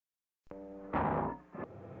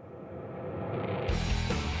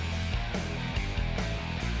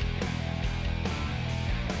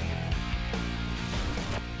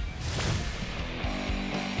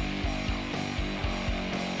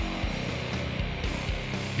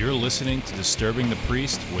You're listening to Disturbing the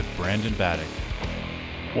Priest with Brandon Baddock.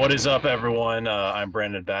 What is up, everyone? I'm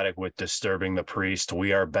Brandon Baddock with Disturbing the Priest.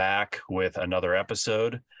 We are back with another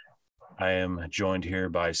episode. I am joined here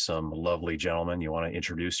by some lovely gentlemen. You want to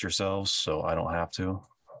introduce yourselves so I don't have to?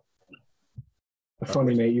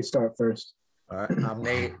 Funny, Nate. You start first. All right, I'm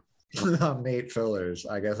Nate. I'm Nate Fillers.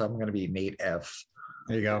 I guess I'm going to be Nate F.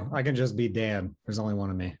 There you go. I can just be Dan. There's only one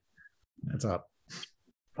of me. That's up.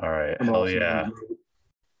 All right. I'm Hell also yeah.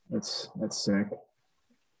 That's sick.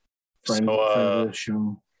 Friend of the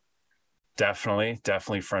show.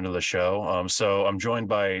 Definitely friend of the show. So I'm joined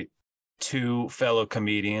by two fellow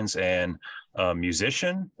comedians and a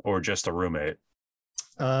musician, or just a roommate?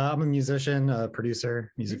 I'm a musician,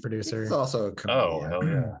 producer, music producer. He's also a comedian. Oh, hell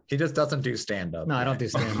yeah. He just doesn't do stand-up. No, I don't do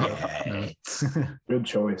stand-up. No. Good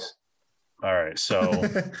choice. All right. So,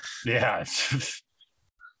 yeah,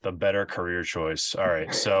 the better career choice. All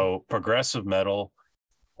right. So progressive metal.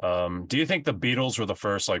 Do you think the Beatles were the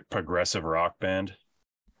first like progressive rock band?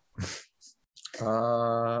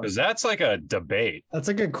 Because that's like a debate. That's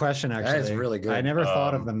a good question, actually. That is really good. I never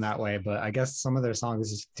thought of them that way, but I guess some of their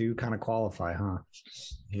songs do kind of qualify, huh?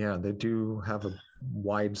 Yeah, they do have a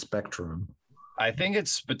wide spectrum. I think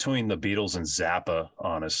it's between the Beatles and Zappa,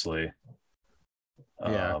 honestly.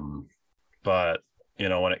 Yeah. But, you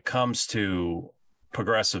know, when it comes to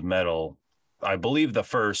progressive metal, I believe the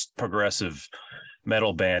first progressive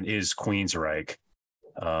metal band is Queensryche.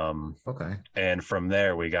 Okay. And from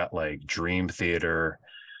there, we got like Dream Theater,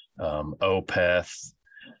 Opeth.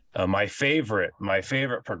 My favorite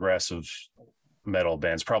progressive metal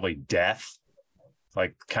band's probably Death.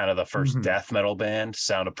 Like kind of the first death metal band.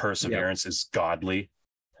 Sound of Perseverance is godly.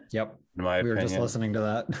 Yep. In my opinion. We were just listening to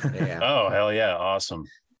that. Yeah. Oh, hell yeah. Awesome.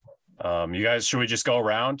 You guys, should we just go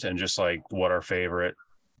around and just like what our favorite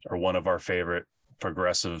or one of our favorite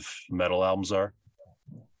progressive metal albums are?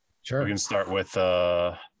 Sure. We can start with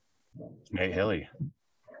Nate Hilly.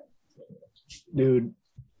 Dude,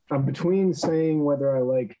 I'm between saying whether I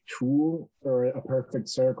like Tool or A Perfect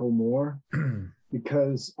Circle more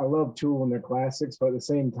because I love Tool and their classics, but at the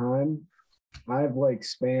same time, I've like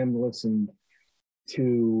spam listened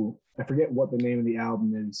to, I forget what the name of the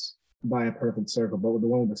album is by A Perfect Circle, but with the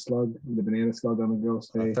one with the slug, the banana slug on the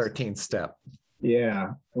girl's face. 13th Step.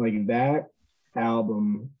 Yeah, like that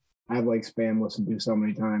album, I've like spam listened to so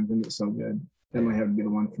many times, and it's so good. That might have to be the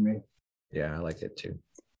one for me. Yeah, I like it too.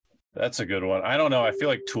 That's a good one. I don't know. I feel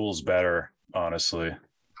like Tool's better, honestly.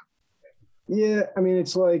 Yeah, I mean,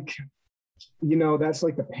 it's like, you know, that's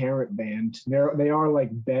like the parent band. They are like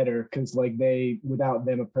better because like without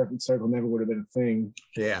them, A Perfect Circle never would have been a thing.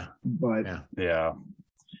 Yeah. But Yeah.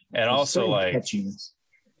 And also like catchiness.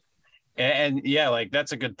 And yeah, like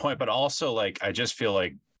that's a good point. But also like I just feel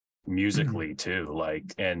like musically too,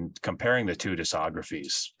 like, and comparing the two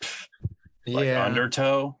discographies, like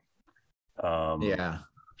Undertow, yeah,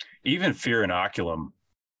 even Fear Inoculum,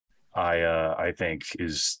 I think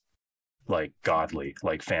is like godly,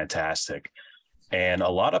 like fantastic. And a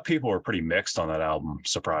lot of people were pretty mixed on that album,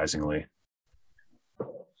 surprisingly.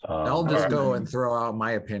 I'll just go and throw out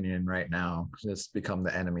my opinion right now, just become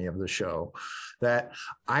the enemy of the show, that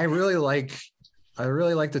I really like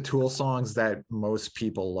the Tool songs that most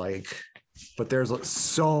people like, but there's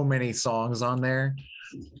so many songs on there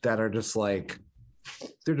that are just like,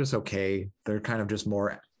 they're just okay. They're kind of just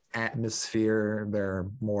more atmosphere. They're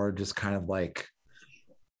more just kind of like,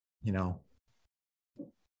 you know.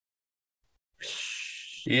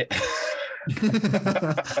 Yeah.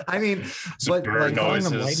 I mean, but like calling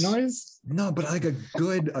them white noise? No, but like a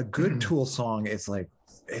good Tool song is like,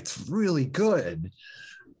 it's really good.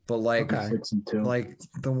 But like, like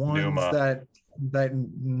the ones Numa. that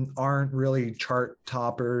aren't really chart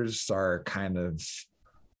toppers are kind of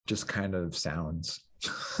sounds.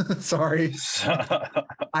 Sorry.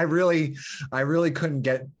 I really couldn't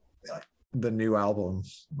get the new album.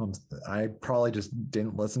 I probably just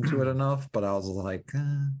didn't listen to it enough, but I was like,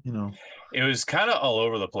 you know. It was kind of all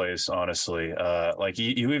over the place, honestly. Like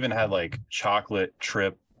you even had like Chocolate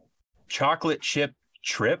Chip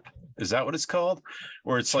Trip. Is that what it's called?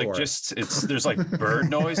 Where it's Sure. like there's like bird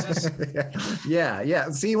noises. Yeah.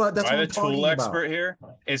 See what that's Am I what the I'm Tool talking expert about. here?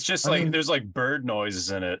 It's just I like mean, there's like bird noises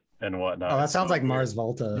in it and whatnot. Oh, that It's sounds so like weird. Mars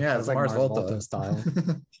Volta. Yeah, it's like Mars Volta style.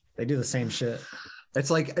 They do the same shit. It's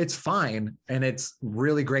like, it's fine, and it's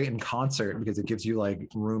really great in concert because it gives you like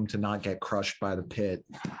room to not get crushed by the pit.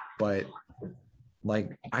 But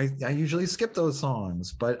like I usually skip those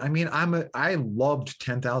songs. But I mean, I loved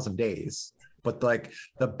 10,000 Days. But like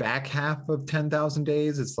the back half of 10,000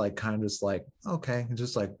 Days, it's like kind of just like, okay, it's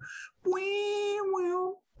just like boom.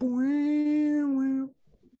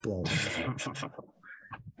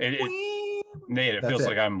 Nate, it feels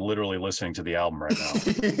like I'm literally listening to the album right now.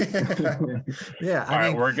 Yeah. All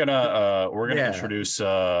right, we're gonna introduce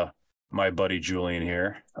my buddy Julian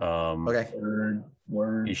here. Okay.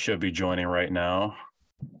 Word. He should be joining right now.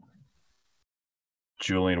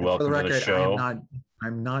 Julian, For welcome the record, to the show. I'm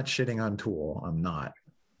not shitting on Tool. I'm not.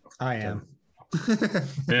 I am.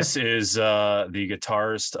 This is the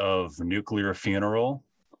guitarist of Nuclear Funeral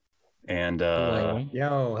and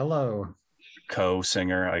hello.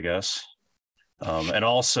 co-singer, I guess, and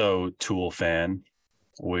also Tool fan.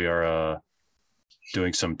 We are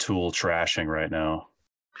doing some Tool trashing right now.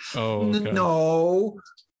 Oh, okay. No,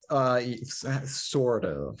 sort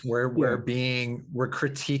of. We're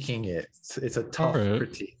critiquing it. It's a tough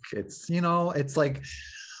critique. It's it's like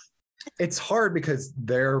it's hard because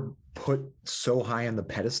they're put so high on the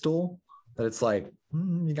pedestal that it's like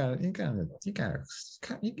they're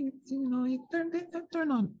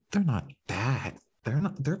not bad.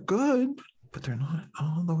 They're good, but they're not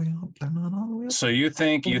all the way up. They're not all the way up. So you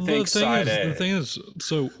think side A? The thing is,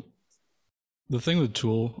 the thing with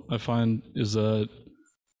Tool, I find, is that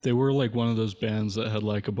they were like one of those bands that had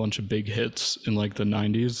like a bunch of big hits in like the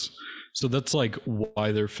 90s. So that's like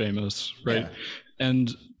why they're famous, right? Yeah. And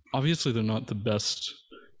obviously they're not the best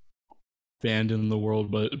band in the world,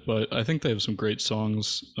 but I think they have some great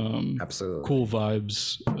songs. Absolutely. Cool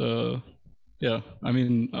vibes. Yeah. I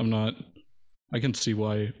mean, I can see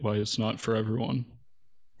why it's not for everyone.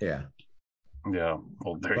 Yeah. Yeah.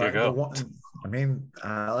 Well, there you go.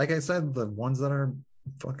 Like I said, the ones that are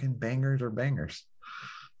fucking bangers are bangers.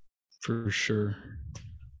 For sure.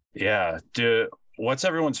 Yeah. What's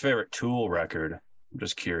everyone's favorite Tool record? I'm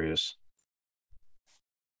just curious.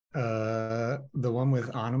 The one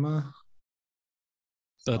with Anima.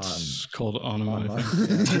 That's called Anima. I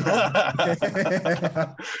think.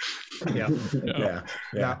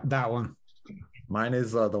 Yeah. That one. Mine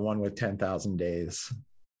is the one with 10,000 days.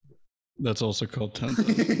 That's also called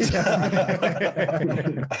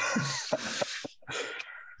 10,000.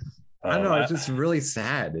 I don't know. It's just really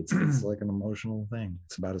sad. It's like an emotional thing.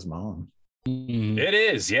 It's about his mom. Mm-hmm. It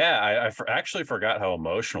is. Yeah. I actually forgot how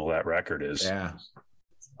emotional that record is. Yeah.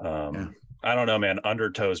 I don't know, man.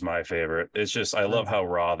 Undertow's my favorite. It's just, I love how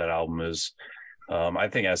raw that album is. I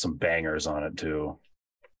think it has some bangers on it too.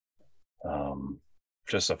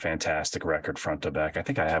 Just a fantastic record front to back. I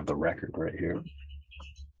think I have the record right here.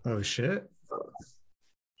 Oh shit.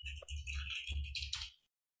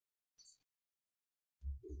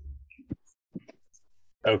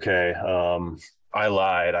 Okay. I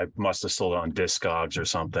lied. I must have sold it on Discogs or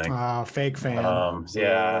something. Fake fan.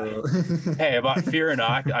 Yeah. Hey, about Fear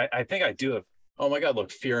Inoculum, I think I do have. Oh my God!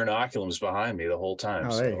 Look, Fear Inoculum's behind me the whole time.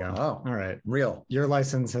 Oh, there you go. Oh, all right. Real. Your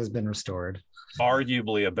license has been restored.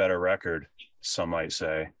 Arguably a better record, some might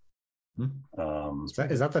say.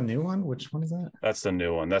 Is that the new one? Which one is that? That's the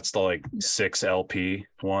new one. That's the like 6 LP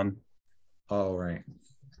one. Oh, right.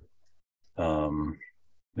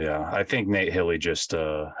 Yeah, I think Nate Hilly just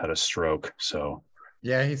had a stroke. So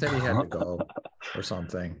yeah, he said he had to go or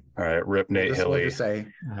something. All right, rip Nate Hilly. Say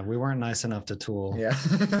we weren't nice enough to Tool. Yeah,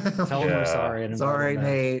 tell him we're sorry. And sorry,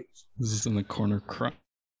 Nate. This is in the corner crying.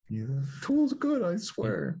 Yeah. Tool's good, I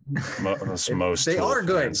swear. Most they Tool are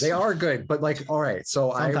good. fans. They are good, but like, all right.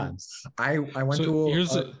 So sometimes. I went to.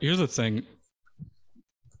 Here's the thing.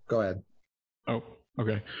 Go ahead. Oh,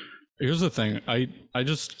 okay. Here's the thing. I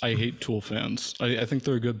hate Tool fans. I think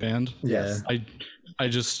they're a good band. Yes. I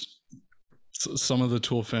just some of the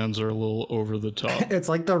Tool fans are a little over the top. It's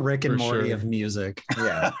like the Rick and Morty of music.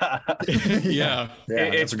 Yeah. Yeah.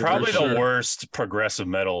 It's probably the worst progressive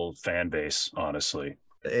metal fan base, honestly.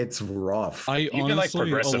 It's rough. I even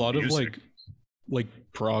honestly, like a lot music. of like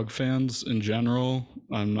prog fans in general,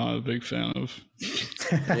 I'm not a big fan of.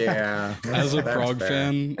 Yeah. As a prog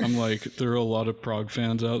fan, I'm like, there are a lot of prog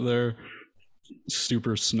fans out there,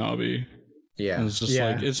 super snobby. Yeah. And it's just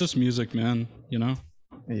like, it's just music, man, you know?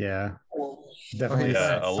 Yeah. Definitely.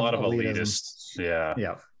 Yeah, a lot of elitists. Yeah.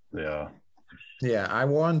 Yeah. Yeah. Yeah, I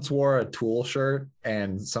once wore a Tool shirt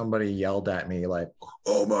and somebody yelled at me like,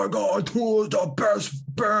 "Oh my God, Tool is the best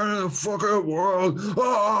band in the fucking world!"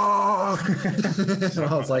 Ah! And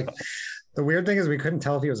I was like, the weird thing is we couldn't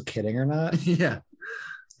tell if he was kidding or not. Yeah,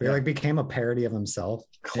 he like became a parody of himself.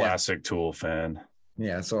 Classic Tool fan.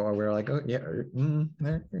 Yeah, so we were like, "Oh yeah,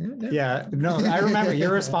 yeah." No, I remember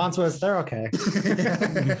your response was, "They're okay,"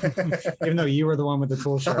 even though you were the one with the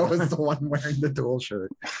Tool shirt. I was the one wearing the Tool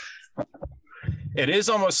shirt. It is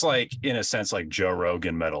almost like, in a sense, like Joe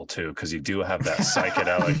Rogan metal too, because you do have that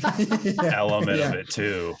psychedelic element of it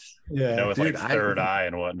too. Yeah, with like Third Eye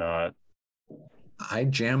and whatnot. I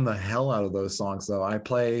jam the hell out of those songs, though. I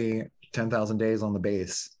play 10,000 Days on the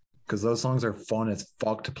bass, because those songs are fun as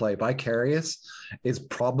fuck to play. Vicarious is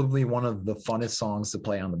probably one of the funnest songs to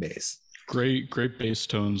play on the bass. Great bass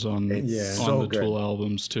tones on so the good. Tool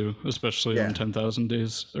albums too, especially on 10,000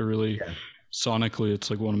 Days. I really sonically, it's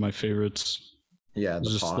like one of my favorites. Yeah,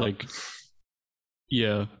 it's just like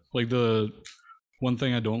the one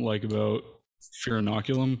thing I don't like about Fear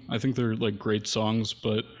Inoculum, I think they're like great songs,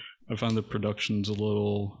 but I find the production's a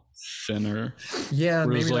little thinner. Yeah,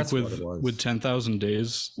 whereas maybe like that's what it was. with 10,000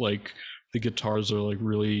 Days, like the guitars are like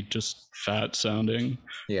really just fat sounding.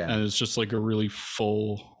 Yeah. And it's just like a really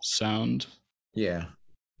full sound. Yeah.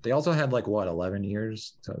 They also had like what, 11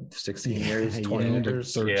 years, 16 years, 20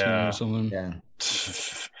 years, 13 or something. Yeah.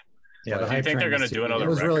 Yeah. Do you think they're going to do another? It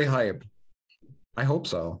was record? really hype. I hope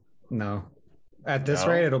so. No. At this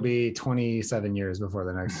rate, it'll be 27 years before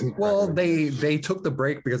the next. Well, they took the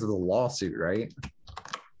break because of the lawsuit, right?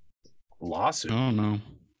 Lawsuit? Oh no.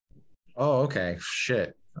 Oh, okay.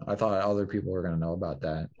 Shit. I thought other people were gonna know about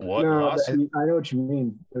that. What No, lawsuit? I know what you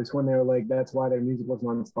mean. It was when they were like, that's why their music wasn't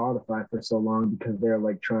on Spotify for so long, because they're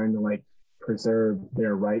like trying to like preserve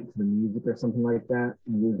their right to the music or something like that.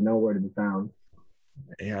 And it was nowhere to be found.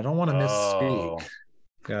 Yeah, I don't want to misspeak.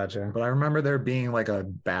 Gotcha. But I remember there being like a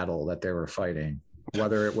battle that they were fighting,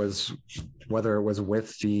 whether it was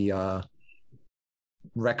with the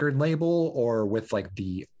record label or with like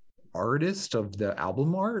the artist of the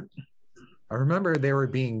album art. I remember they were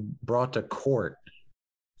being brought to court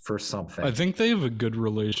for something. I think they have a good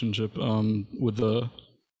relationship with the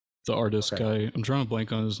artist guy. I'm trying to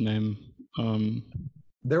blank on his name.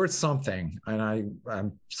 There was something, and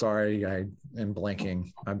I'm sorry, I am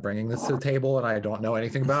blanking. I'm bringing this to the table, and I don't know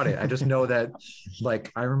anything about it. I just know that,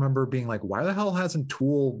 like, I remember being like, "Why the hell hasn't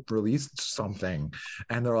Tool released something?"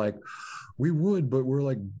 And they're like, "We would, but we're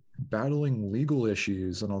like battling legal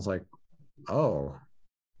issues." And I was like, "Oh,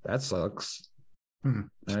 that sucks." And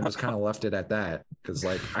I just kind of left it at that because,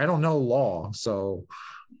 like, I don't know law, so.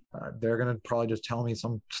 They're gonna probably just tell me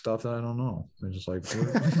some stuff that I don't know. They're just like,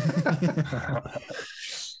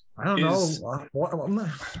 I don't know.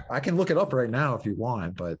 I can look it up right now if you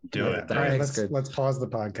want, but do it. All right, let's pause the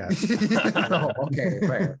podcast. Okay,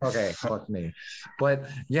 fair. Okay, fuck me. But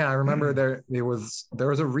yeah, I remember there was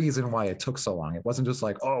a reason why it took so long. It wasn't just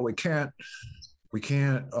like, oh, we can't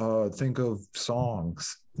think of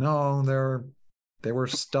songs. No, they were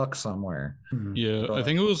stuck somewhere. Yeah, I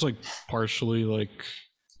think it was like partially like.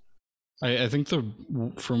 I think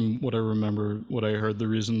from what I remember, what I heard, the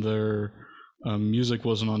reason their music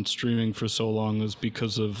wasn't on streaming for so long was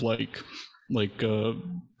because of like a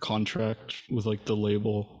contract with like the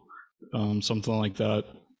label, something like that.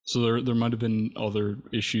 So there might have been other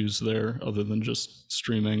issues there other than just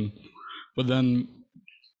streaming. But then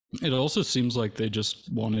it also seems like they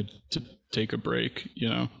just wanted to take a break, you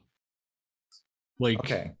know?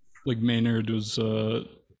 Like Maynard was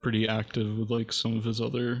pretty active with like some of his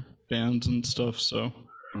other bands and stuff, so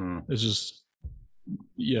it's just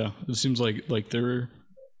it seems like they're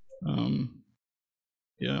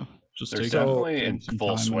just they're definitely in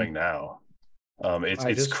full swing now.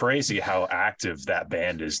 It's crazy how active that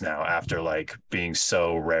band is now after like being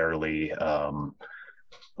so rarely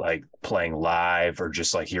like playing live or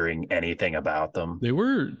just like hearing anything about them. They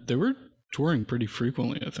were touring pretty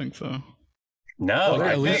frequently, I think, though. No,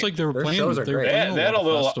 like, at least like they were playing a lot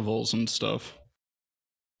of festivals and stuff.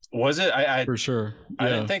 Was it? I for sure. I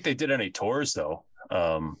didn't think they did any tours though.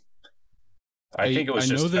 I think it was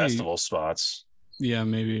just festival spots. Yeah,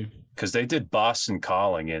 maybe. Because they did Boston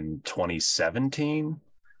Calling in 2017,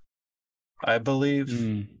 I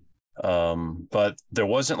believe. But there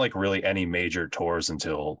wasn't like really any major tours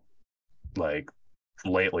until like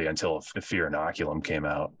lately, until Fear Inoculum came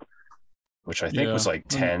out, which I think was like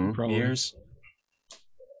 10 years.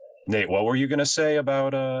 Nate, what were you gonna say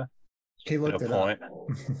about he looked a point?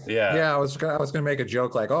 Yeah, I was gonna make a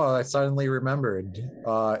joke like, oh, I suddenly remembered.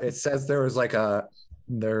 It says there's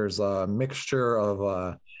a mixture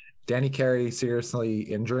of Danny Carey seriously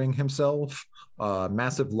injuring himself,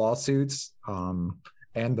 massive lawsuits,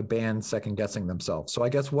 and the band second guessing themselves. So I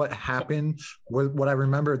guess what happened was, what I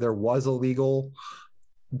remember, there was a legal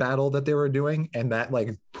battle that they were doing, and that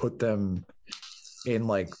like put them in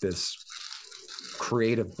like this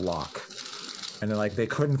creative block. And then, like, they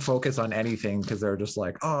couldn't focus on anything because they were just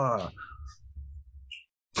like,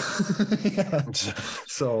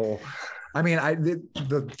 So, I mean,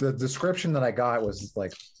 the description that I got was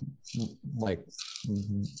like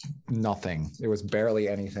nothing. It was barely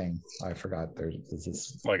anything. I forgot. There's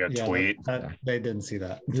this like a tweet. They didn't see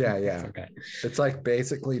that. Yeah. Okay. It's like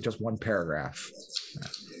basically just one paragraph.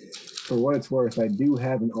 for what it's worth, I do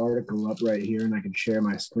have an article up right here, and I can share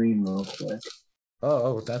my screen real quick.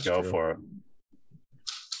 Oh, that's go true. for it.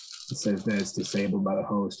 It says that it's disabled by the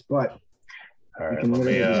host, but all right,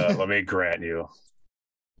 let me grant you.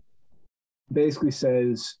 Basically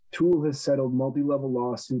says Tool has settled multi-level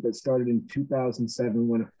lawsuit that started in 2007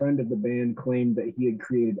 when a friend of the band claimed that he had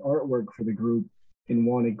created artwork for the group and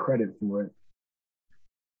wanted credit for it.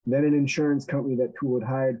 Then an insurance company that Tool had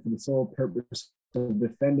hired for the sole purpose of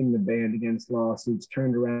defending the band against lawsuits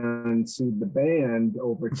turned around and sued the band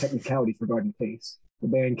over technicalities regarding the case. The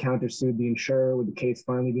band countersued the insurer, with the case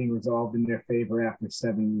finally being resolved in their favor after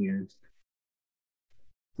 7 years.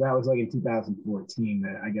 So that was like in 2014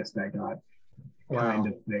 that I guess that got kind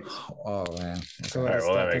of fixed. Oh man. So all right,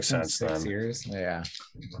 well, that makes sense 6 then. years. Yeah.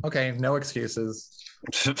 Okay, no excuses.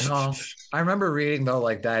 No, I remember reading though,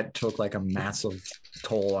 like that took like a massive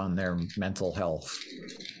toll on their mental health.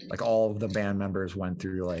 Like all of the band members went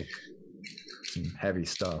through like some heavy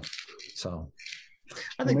stuff. So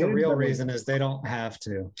I think the real reason is they don't have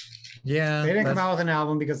to. Yeah, they didn't come out with an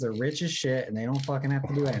album because they're rich as shit and they don't fucking have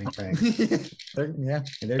to do anything.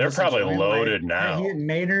 they're probably loaded now.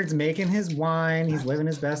 Maynard's making his wine. He's living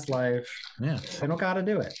his best life. Yeah, they don't got to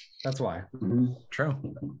do it. That's why. Mm-hmm. True.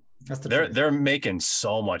 That's they're making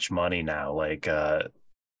so much money now. Like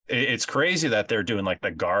it's crazy that they're doing like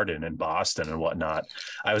the Garden in Boston and whatnot.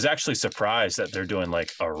 I was actually surprised that they're doing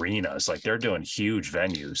like arenas. Like they're doing huge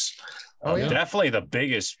venues. Definitely the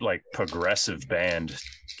biggest like progressive band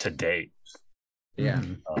to date. Yeah.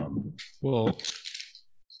 Well,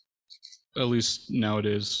 at least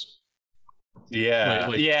nowadays. Yeah.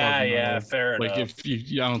 Yeah. Fair enough. Like if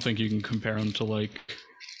you, I don't think you can compare them to like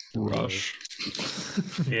Rush.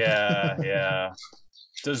 Yeah.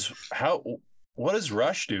 What does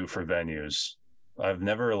Rush do for venues? I've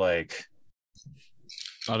never like.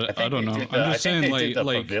 I don't know. I'm just saying like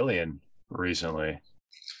Pavilion recently.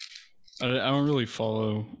 I don't really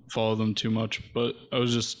follow them too much, but I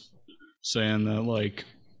was just saying that like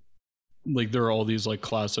there are all these like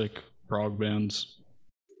classic prog bands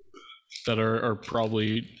that are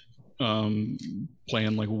probably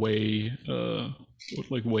playing like way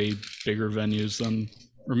bigger venues than,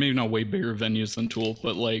 or maybe not way bigger venues than Tool,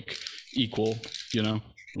 but like equal, and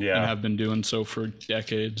have been doing so for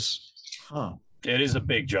decades. It is a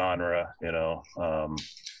big genre,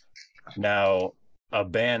 now a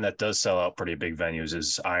band that does sell out pretty big venues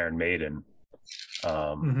is Iron Maiden,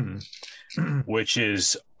 which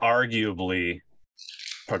is arguably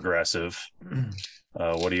progressive.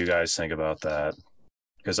 What do you guys think about that?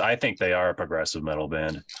 Because I think they are a progressive metal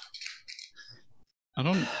band. I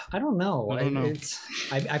don't know.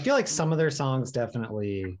 I feel like some of their songs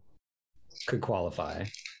definitely could qualify,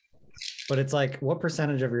 but it's like, what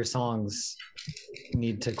percentage of your songs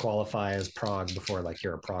need to qualify as prog before like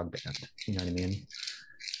you're a prog band? You know what I mean?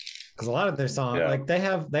 Because a lot of their songs, like they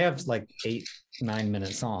have like 8-9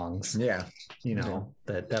 minute songs. Yeah.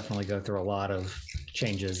 That definitely go through a lot of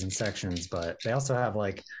changes and sections, but they also have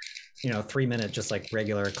like, 3 minute, just like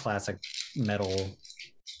regular classic metal,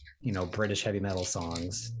 British heavy metal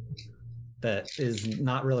songs that is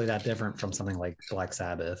not really that different from something like Black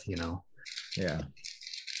Sabbath,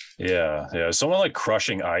 Yeah. Someone like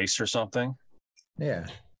Crushing Ice or something. Yeah.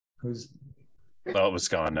 It's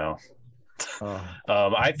gone now.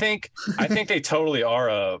 I think they totally are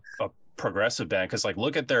a progressive band, because like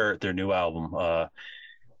look at their new album.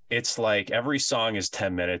 It's like every song is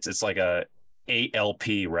 10 minutes. It's like a 8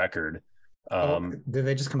 LP record. Did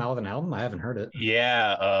they just come out with an album? I haven't heard it.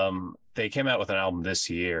 Yeah, they came out with an album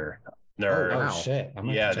this year. Shit!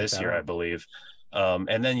 This year I believe.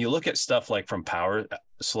 And then you look at stuff like from Power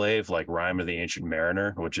Slave, like Rime of the Ancient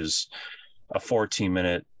Mariner, which is a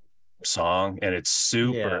 14-minute song, and it's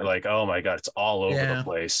super like, oh my god, it's all over the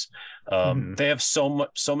place. They have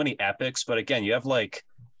so many epics, but again, you have like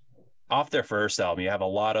off their first album, you have a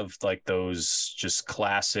lot of like those just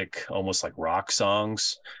classic, almost like rock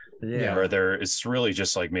songs. Where it's really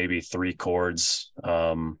just like maybe 3 chords.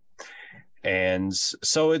 And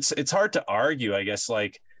so it's hard to argue, I guess.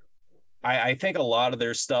 Like I think a lot of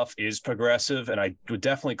their stuff is progressive, and I would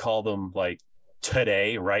definitely call them like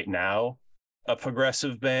today, right now, a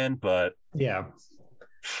progressive band. But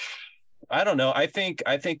I don't know. I think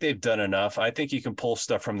they've done enough. I think you can pull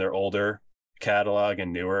stuff from their older catalog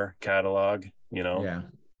and newer catalog, Yeah.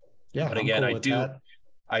 But again,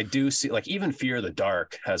 I do see like even Fear of the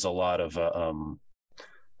Dark has a lot of a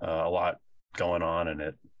lot going on in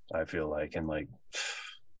it, I feel like, and like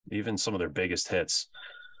even some of their biggest hits.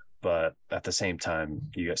 But at the same time,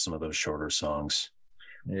 you get some of those shorter songs.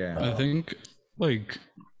 Yeah. I think like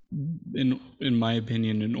in my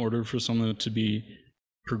opinion, in order for something to be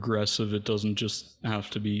progressive, it doesn't just have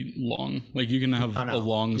to be long. Like you can have a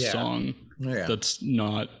long song that's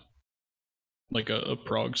not like a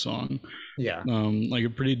prog song. Yeah. Like a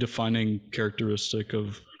pretty defining characteristic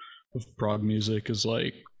of prog music is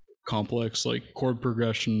like complex like chord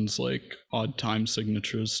progressions, like odd time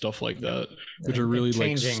signatures, stuff like that, which are really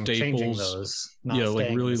like staples. Those,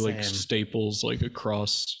 like really like staples like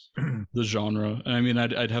across the genre. And I mean,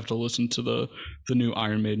 I'd have to listen to the new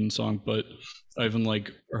Iron Maiden song, but I haven't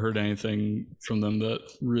like heard anything from them that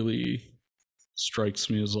really strikes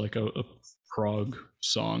me as like a prog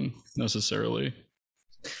song necessarily.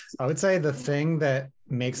 I would say the thing that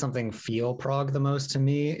makes something feel prog the most to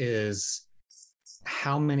me is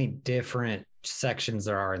how many different sections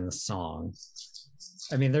there are in the song.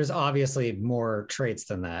 I mean, there's obviously more traits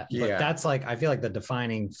than that, but that's like, I feel like the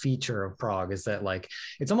defining feature of prog is that like,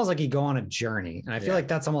 it's almost like you go on a journey. And I feel like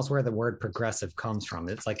that's almost where the word progressive comes from.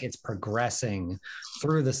 It's like, it's progressing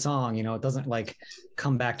through the song, you know, it doesn't like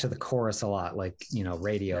come back to the chorus a lot, like, you know,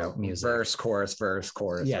 radio music. Verse, chorus, verse,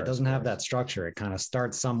 chorus. Yeah, it doesn't have that structure. It kind of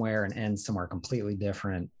starts somewhere and ends somewhere completely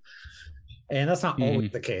different. And that's not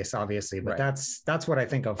always the case, obviously, but that's what I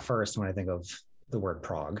think of first when I think of the word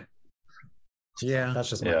prog. Yeah, that's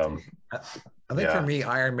just my take. I think for me,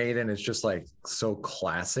 Iron Maiden is just like so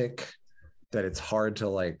classic that it's hard to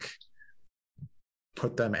like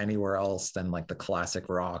put them anywhere else than like the classic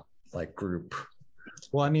rock like group.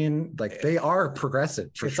 Well, I mean, like they are progressive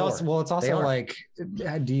for sure. It's also like,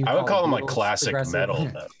 do you? I would call them like classic metal.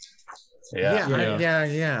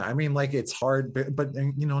 Yeah. I mean, like it's hard, but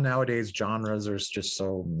you know, nowadays genres are just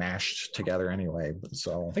so mashed together anyway.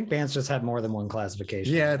 So I think bands just had more than one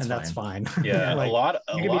classification. Yeah, that's fine. Yeah, like, a lot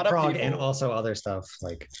you can be prog people... and also other stuff.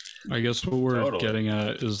 Like, I guess what we're getting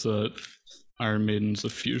at is that Iron Maiden's a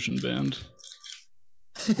fusion band.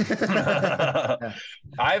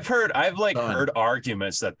 I've heard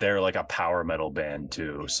arguments that they're like a power metal band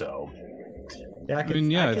too. So I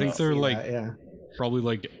think they're like probably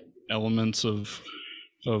like elements of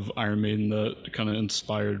Iron Maiden that kind of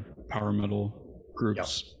inspired power metal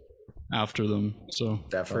groups after them. So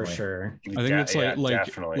definitely, for sure, I think it's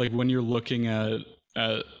like when you're looking at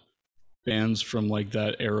bands from like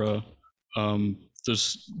that era,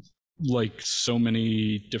 there's like so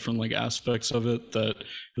many different like aspects of it that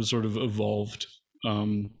has sort of evolved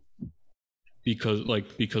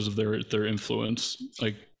because of their influence.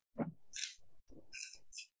 Like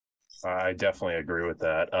I definitely agree with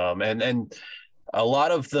that. And a lot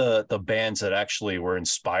of the bands that actually were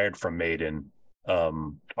inspired from Maiden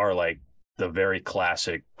are like the very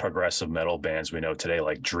classic progressive metal bands we know today,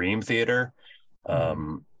 like Dream Theater.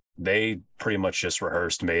 They pretty much just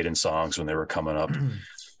rehearsed Maiden songs when they were coming up.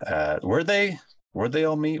 Where'd they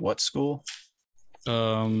all meet? What school?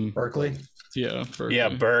 Berkeley. Yeah, Berkeley. Yeah,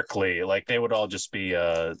 Berkeley. Like they would all just be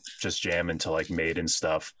just jamming to like Maiden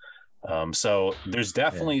stuff. So there's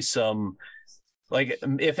definitely some, like,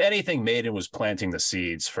 if anything, Maiden was planting the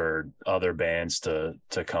seeds for other bands to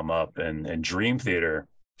come up, and Dream Theater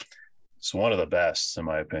is one of the best in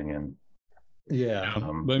my opinion. Yeah. But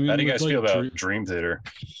I mean, how do you guys feel about Dream Theater?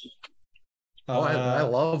 I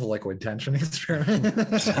love Liquid Tension Experiment.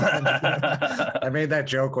 I made that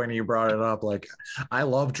joke when you brought it up. Like, I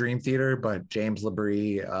love Dream Theater, but James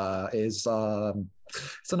Labrie is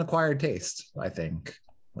it's an acquired taste, I think.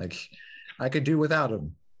 Like, I could do without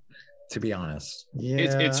him, to be honest. Yeah,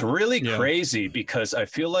 it's really crazy because I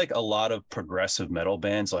feel like a lot of progressive metal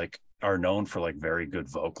bands like are known for like very good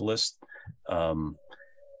vocalists,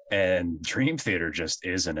 and Dream Theater just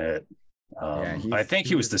isn't it. I think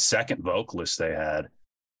he was the second vocalist they had.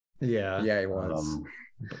 Yeah, he was.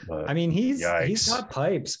 I mean, he's got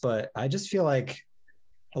pipes, but I just feel like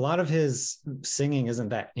a lot of his singing isn't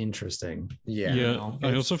that interesting. Yeah.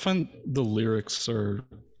 I also find the lyrics are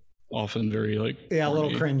often very like a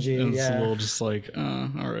little cringy. And it's a little just like,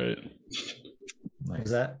 all right. Like,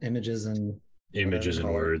 is that images and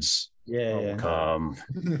words? Yeah.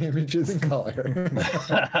 Images and color.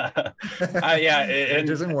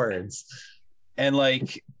 Images and words. And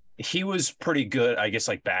like he was pretty good, I guess,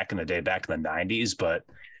 like back in the 90s. But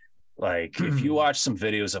like if you watch some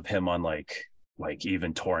videos of him on like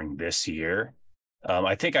even touring this year,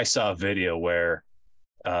 I think I saw a video where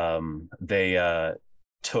they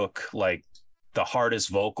took like the hardest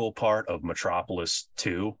vocal part of Metropolis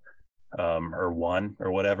 2 or 1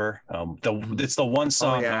 or whatever. It's the one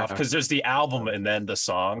song off, because there's the album and then the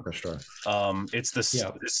song. For sure.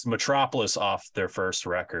 It's Metropolis off their first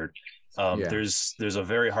record. There's a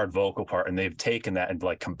very hard vocal part, and they've taken that and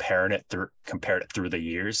like compared it through the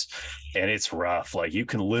years, and it's rough. Like you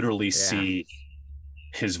can literally see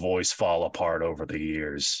his voice fall apart over the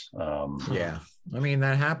years. I mean,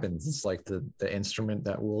 that happens. It's like the instrument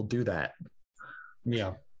that will do that.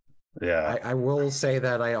 Yeah. Yeah. I will say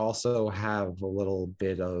that I also have a little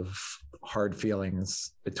bit of hard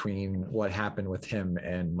feelings between what happened with him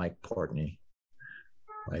and Mike Portnoy.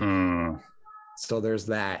 Like, so there's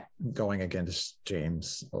that going against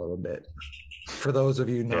James a little bit. For those of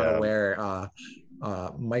you not aware,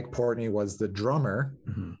 Mike Portnoy was the drummer,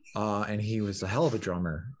 and he was a hell of a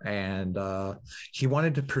drummer. And he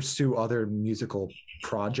wanted to pursue other musical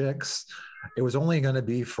projects. It was only going to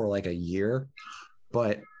be for like a year,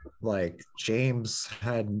 but like James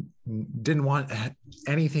didn't want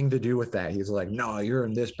anything to do with that. He's like, no, you're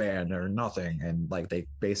in this band or nothing. And like they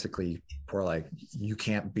basically were like, you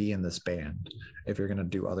can't be in this band if you're going to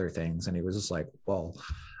do other things. And he was just like, well,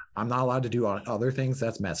 I'm not allowed to do other things.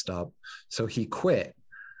 That's messed up. So he quit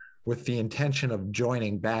with the intention of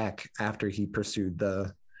joining back after he pursued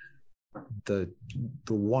the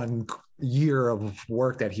 1 year of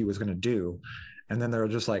work that he was going to do. And then they were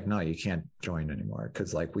just like, no, you can't join anymore.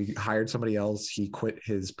 Cause like we hired somebody else. He quit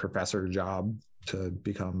his professor job to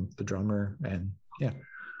become the drummer. And yeah.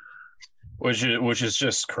 Which is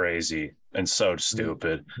just crazy and so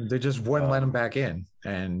stupid. They just wouldn't let him back in.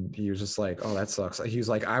 And he was just like, oh, that sucks. He was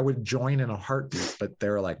like, I would join in a heartbeat, but they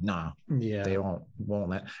were like, nah, they won't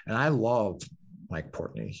let. And I love Mike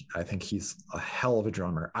Portnoy. I think he's a hell of a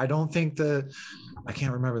drummer. I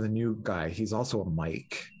can't remember the new guy. He's also a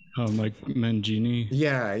Mike. Mike Mangini.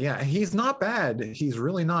 Yeah. He's not bad. He's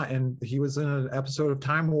really not. And he was in an episode of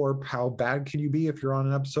Time Warp. How bad can you be if you're on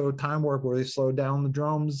an episode of Time Warp where they slow down the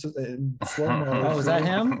drums in slow-mo? Oh, was that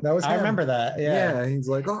him? That was him. I remember that. Yeah. He's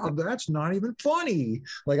like, oh, that's not even funny.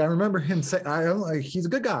 Like I remember him say, he's a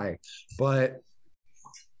good guy, but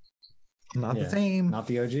not the same. Not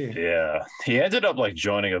the OG. Yeah. He ended up like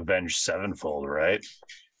joining Avenged Sevenfold, right?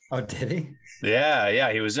 Oh, did he?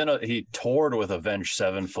 Yeah. He toured with Avenged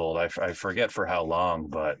Sevenfold. I forget for how long,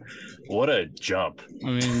 but what a jump. I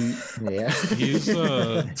mean, he's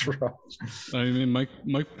that's rough. I mean, Mike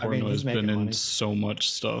Portnoy has been in so much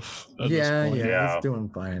stuff. He's doing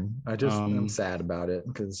fine. I'm sad about it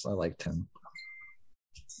because I liked him.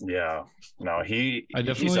 Yeah, no, he's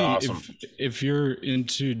awesome. If you're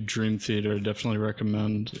into Dream Theater, I definitely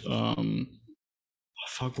recommend.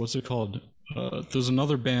 What's it called? There's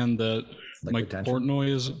another band that Mike Portnoy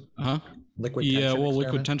is, Liquid Tension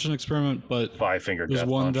Liquid Tension Experiment, but Five Finger Death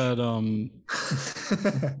Punch. There's one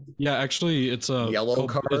that actually it's a Yellow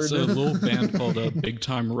Card. It's a little band called Big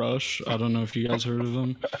Time Rush. I don't know if you guys heard of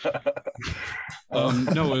them.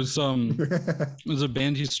 No, it was a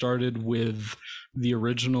band he started with the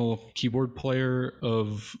original keyboard player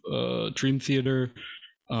of Dream Theater,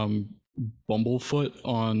 Bumblefoot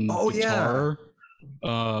on guitar.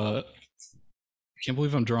 I can't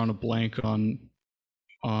believe I'm drawing a blank on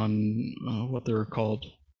what they were called.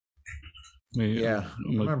 I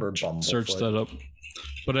remember Bumblefoot. Search that up.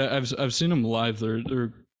 But I've seen them live. They're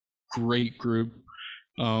a great group.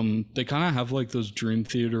 They kind of have like those Dream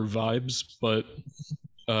Theater vibes, but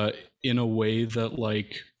in a way that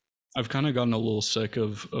like I've kind of gotten a little sick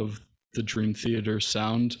of the Dream Theater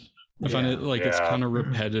sound. I find it like it's kind of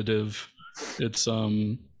repetitive. It's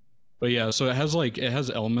but yeah, so it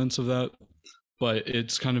has elements of that, but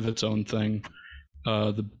it's kind of its own thing.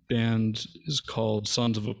 The band is called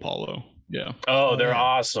Sons of Apollo. Yeah. Oh, they're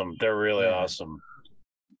awesome. They're really awesome.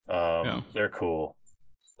 They're cool.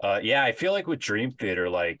 I feel like with Dream Theater,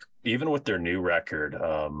 like even with their new record,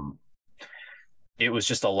 it was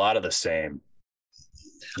just a lot of the same.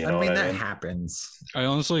 I mean, that happens. I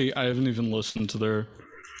haven't even listened to their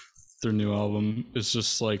new album. It's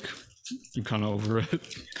just like I'm kind of over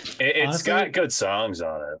it. It's got good songs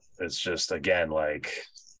on it. It's just, again, like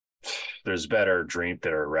there's better Dream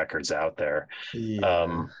Theater records out there.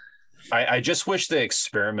 Yeah. I just wish they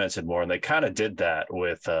experimented more, and they kind of did that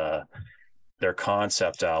with their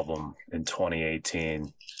concept album in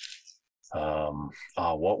 2018.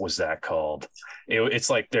 What was that called? It's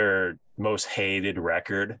like their most hated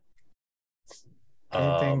record.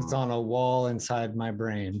 Paintings on a wall inside my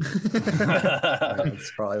brain. That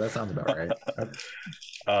sounds about right.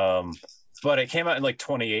 But it came out in like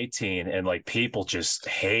 2018, and like people just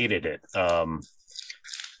hated it.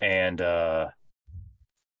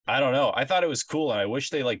 I don't know. I thought it was cool, and I wish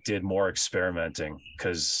they like did more experimenting,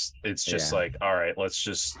 because it's just like, all right, let's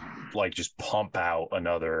just pump out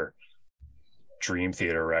another Dream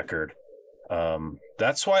Theater record.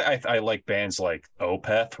 That's why I like bands like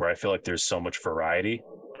Opeth, where I feel like there's so much variety.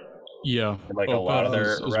 Yeah, and like Opeth a lot of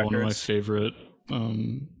their records. One of my favorite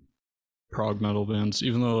prog metal bands,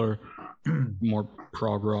 even though they're more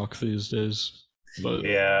prog rock these days. But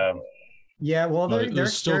Yeah, well, they're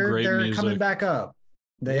still great music. Coming back up.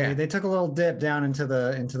 They took a little dip down into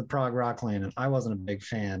the prog rock lane, and I wasn't a big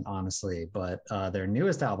fan, honestly. But their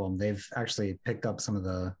newest album, they've actually picked up some of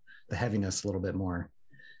the heaviness a little bit more.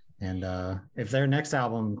 And if their next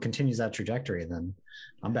album continues that trajectory, then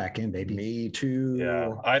I'm back in, baby. Me too.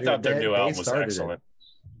 Yeah, I thought their new album was excellent.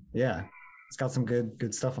 Yeah, it's got some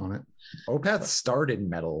good stuff on it. Opeth started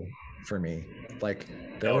metal for me. Like,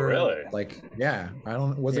 really? Like, yeah. I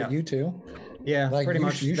don't. Was it you too? Yeah, like pretty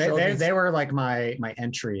much. They were like my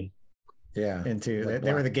entry. Yeah. Into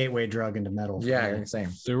they were the gateway drug into metal. Yeah, me. Same.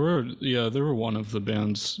 They were one of the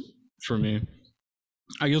bands for me.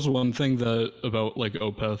 I guess one thing about like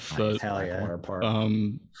Opeth that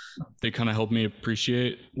they kind of helped me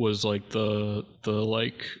appreciate was like the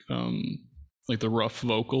rough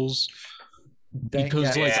vocals,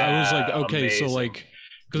 because I was like, okay, amazing. So like,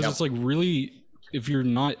 because it's like really, if you're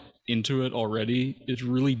not into it already, it's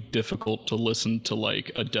really difficult to listen to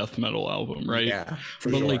like a death metal album, right? Yeah,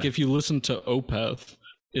 but sure. Like if you listen to Opeth,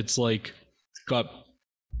 it's like got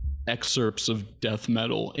excerpts of death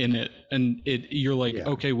metal in it, and you're like,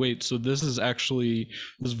 okay, wait, so this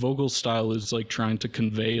vocal style is like trying to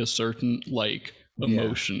convey a certain like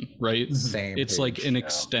emotion, right? Same. It's like an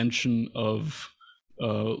extension of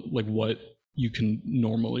like what you can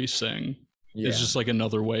normally sing. It's just like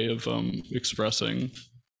another way of expressing.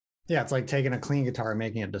 Yeah, it's like taking a clean guitar and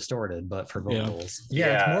making it distorted, but for vocals.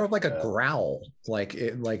 Yeah, it's more of like a growl, like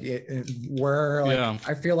where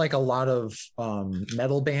I feel like a lot of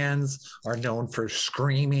metal bands are known for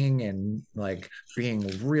screaming and like being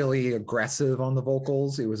really aggressive on the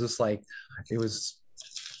vocals. It was just like it was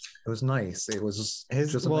nice. It was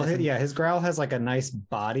his growl has like a nice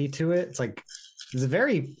body to it. It's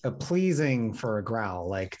very pleasing for a growl,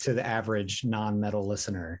 like to the average non-metal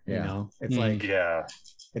listener. You know, it's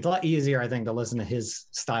it's a lot easier, I think, to listen to his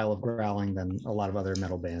style of growling than a lot of other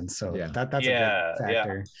metal bands. So that's a big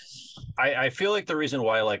factor. I feel like the reason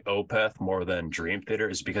why I like Opeth more than Dream Theater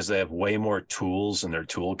is because they have way more tools in their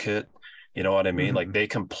toolkit. You know what I mean? Mm-hmm. Like they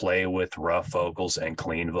can play with rough vocals and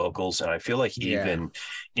clean vocals. And I feel like even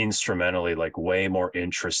instrumentally, like way more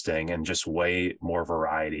interesting and just way more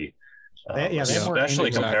variety.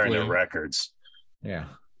 Especially comparing their records. Yeah.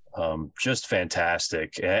 Just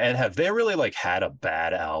fantastic. And have they really like had a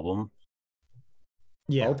bad album?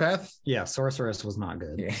 Yeah. Opeth? Yeah, Sorceress was not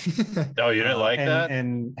good. Yeah. Oh, you didn't like that?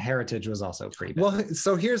 And Heritage was also pretty bad. Well,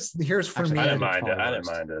 so here's for me. I didn't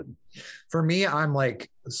mind it. For me, I'm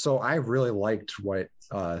like, so I really liked what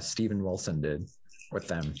Steven Wilson did with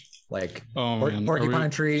them. Like Porcupine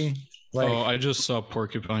Tree. Like, I just saw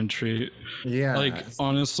Porcupine Tree. Yeah. Like,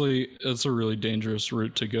 honestly, it's a really dangerous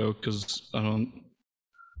route to go because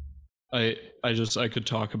I could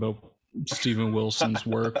talk about Steven Wilson's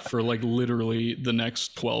work for like literally the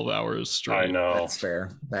next 12 hours straight. I know. That's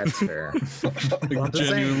fair. Like,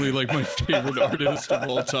 genuinely like my favorite artist of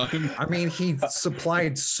all time. I mean, he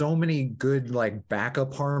supplied so many good like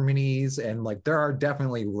backup harmonies, and like there are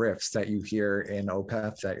definitely riffs that you hear in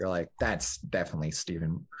Opeth that you're like, that's definitely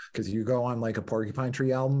Steven. Because you go on like a Porcupine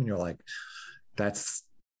Tree album and you're like, that's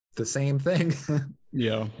the same thing.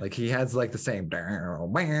 Yeah, like he has like the same Blackwater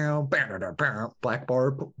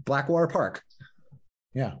Park.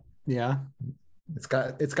 Yeah. It's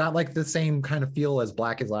got like the same kind of feel as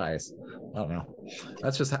Black as Eyes. I don't know.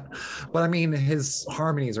 That's just but I mean, his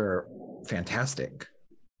harmonies are fantastic,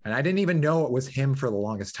 and I didn't even know it was him for the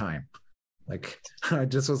longest time. Like I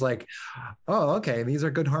just was like, oh, okay, these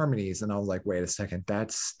are good harmonies, and I was like, wait a second,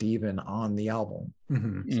 that's Steven on the album.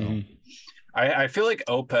 Mm-hmm. So. I feel like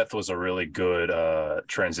Opeth was a really good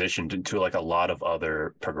transition to like a lot of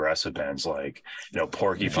other progressive bands, like, you know,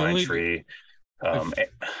 Porcupine Tree,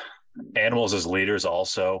 Animals as Leaders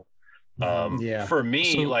also. For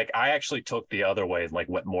me, like I actually took the other way and like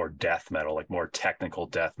went more death metal, like more technical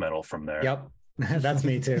death metal from there. Yep. That's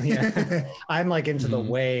me too. Yeah. I'm like into the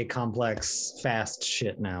way complex, fast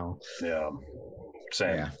shit now. Yeah.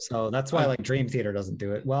 Same. Yeah. So that's why like Dream Theater doesn't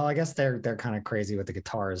do it. Well, I guess they're kind of crazy with the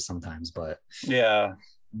guitars sometimes, but I'm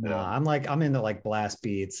into like blast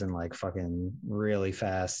beats and like fucking really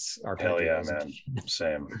fast arpeggios. Hell yeah, man.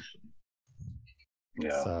 Same.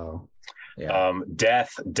 Yeah. So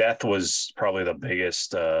Death was probably the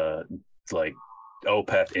biggest like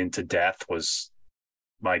Opeth into Death was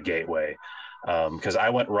my gateway. Because I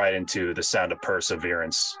went right into The Sound of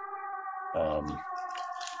Perseverance.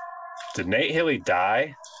 Did Nate Hilly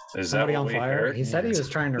die? Is Somebody that what on fire? Heard? He said he was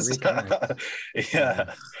trying to reconnect.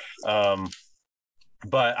 Yeah.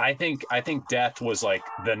 But I think Death was like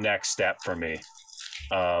the next step for me.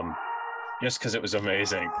 just because it was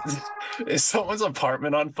amazing. Is someone's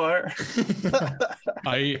apartment on fire?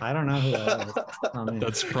 I don't know who that is.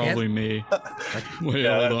 That's probably me. Wait,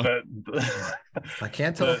 hold on. I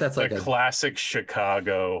can't tell if that's like a classic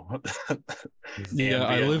Chicago. Yeah,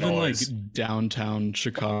 I live in like downtown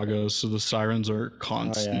Chicago, so the sirens are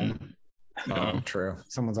constant. True.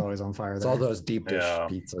 Someone's always on fire. It's all those deep dish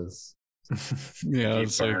pizzas. Yeah,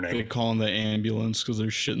 it's burning. Like they call in the ambulance because they're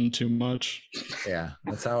shitting too much. Yeah,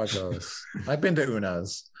 that's how it goes. I've been to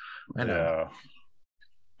Una's. I know. Yeah.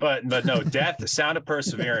 But no, Death, The Sound of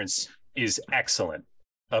Perseverance is excellent.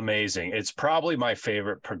 Amazing. It's probably my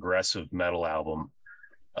favorite progressive metal album.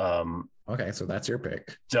 Okay, so that's your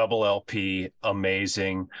pick. Double LP,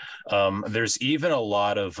 amazing. There's even a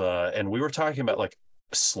lot of and we were talking about like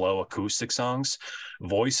slow acoustic songs.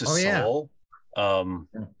 Voice of Soul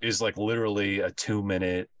is like literally a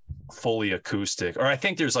 2-minute fully acoustic, or I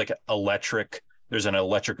think there's like there's an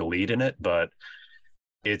electric lead in it, but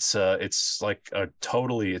it's like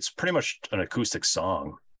it's pretty much an acoustic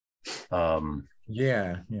song.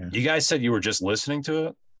 Yeah. You guys said you were just listening to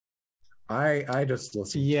it? I just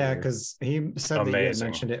listened. Yeah, because he said that you had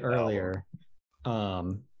mentioned it earlier.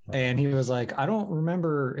 And he was like, I don't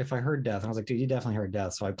remember if I heard Death. And I was like, dude, you definitely heard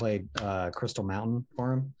Death. So I played Crystal Mountain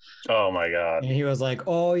for him. Oh my God. And he was like,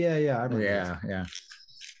 oh yeah, I remember. Yeah.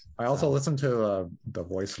 I also listened to the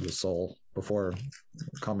Voice of the Soul before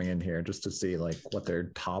coming in here just to see like what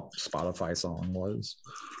their top Spotify song was.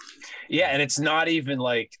 Yeah, and it's not even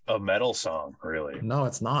like a metal song, really. No,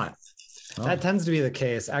 it's not. Oh. That tends to be the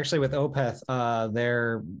case. Actually, with Opeth,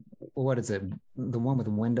 their what is it? The one with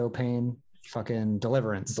window pane, fucking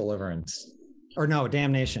Deliverance. Or no,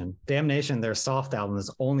 Damnation. Their soft album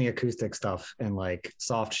is only acoustic stuff and like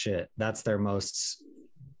soft shit. That's their most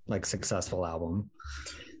like successful album.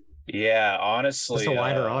 Yeah, honestly, just a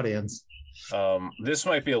wider audience. This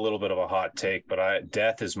might be a little bit of a hot take, but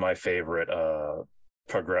Death is my favorite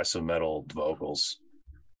progressive metal vocals.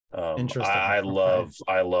 Interesting. I love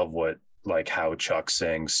what like how Chuck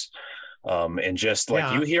sings. And just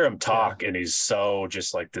like you hear him talk and he's so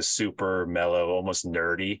just like this super mellow, almost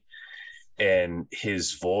nerdy, and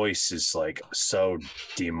his voice is like so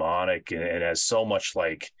demonic and has so much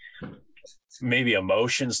like, maybe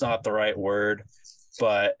emotion's not the right word,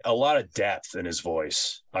 but a lot of depth in his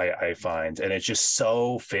voice, I find, and it's just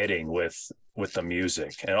so fitting with the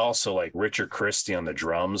music. And also like Richard Christie on the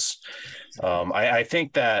drums. I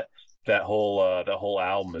think that whole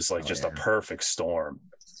album is like just a perfect storm.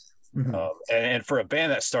 Mm-hmm. And for a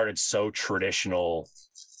band that started so traditional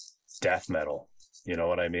death metal, you know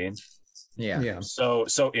what I mean? Yeah.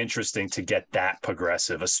 So interesting to get that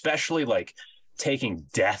progressive, especially like taking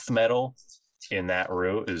death metal in that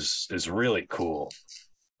route is really cool.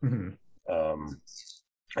 Mm-hmm.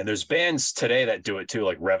 And there's bands today that do it too,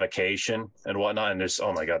 like Revocation and whatnot. And there's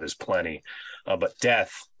plenty. But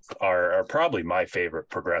Death are probably my favorite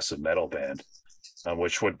progressive metal band,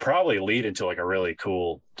 which would probably lead into like a really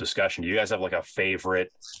cool discussion. Do you guys have like a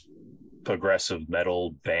favorite progressive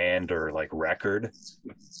metal band or like record?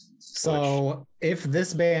 So if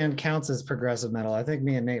this band counts as progressive metal, I think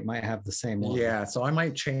me and Nate might have the same one. Yeah, so I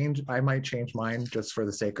might change mine just for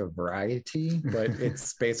the sake of variety, but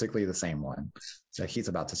it's basically the same one that he's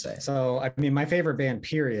about to say. So I mean, my favorite band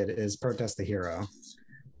period is Protest the Hero,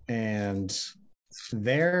 and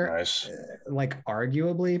they're nice. Like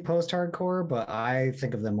arguably post-hardcore, but I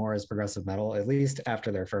think of them more as progressive metal, at least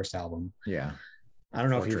after their first album. Yeah. I don't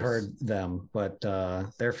know if you've heard them, but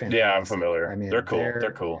they're fantastic. Yeah, I'm familiar. I mean, they're cool.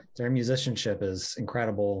 They're cool. Their musicianship is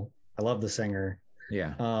incredible. I love the singer.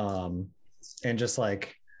 Yeah. And just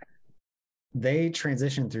like they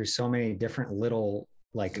transition through so many different little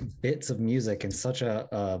like bits of music in such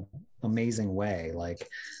a amazing way. Like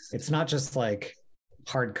it's not just like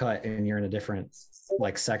hard cut and you're in a different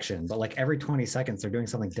like section, but like every 20 seconds they're doing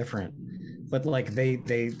something different. But like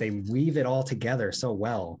they weave it all together so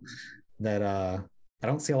well that I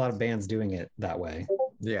don't see a lot of bands doing it that way.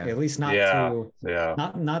 Yeah. At least not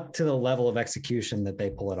not to the level of execution that they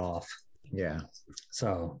pull it off. Yeah.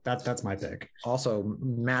 So that's my pick. Also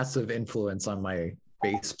massive influence on my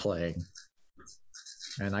bass playing.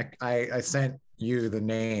 And I sent you the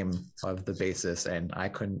name of the bassist and I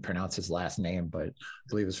couldn't pronounce his last name, but I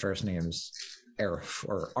believe his first name is Arf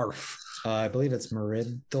or Arf. I believe it's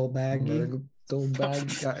Merib Dolbagi.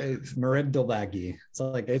 Merib Dolbagi. It's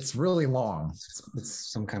like it's really long.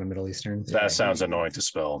 It's some kind of Middle Eastern. That sounds annoying to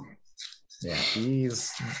spell.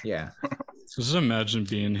 Yeah. Just imagine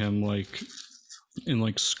being him like in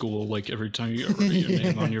like school, like every time you ever write your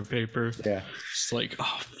name on your paper. Yeah. It's like,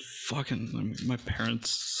 oh my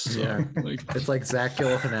parents suck. Yeah. It's like Zach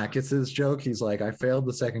Galifianakis' joke. He's like, I failed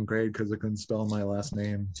the second grade because I couldn't spell my last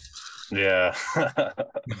name. Yeah.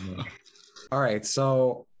 All right,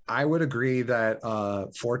 so I would agree that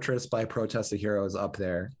Fortress by Protest the Hero is up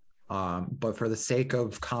there. But for the sake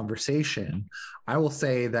of conversation, I will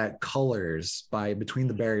say that Colors by Between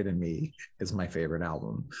the Buried and Me is my favorite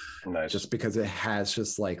album. Nice. Just because it has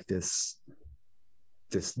just like this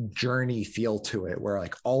journey feel to it where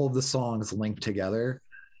like all of the songs link together.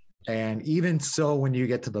 And even so, when you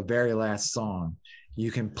get to the very last song,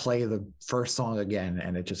 you can play the first song again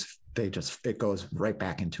and it goes right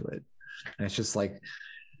back into it. And it's just like,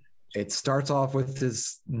 it starts off with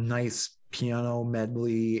this nice piano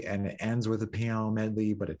medley and it ends with a piano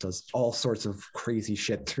medley, but it does all sorts of crazy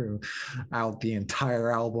shit throughout the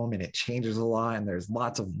entire album, and it changes a lot, and there's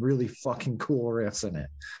lots of really fucking cool riffs in it.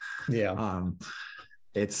 Yeah.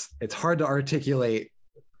 It's hard to articulate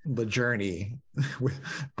the journey,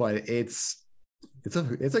 but it's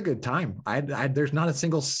a good time. There's not a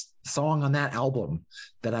single song on that album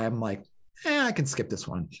that I'm like, I can skip this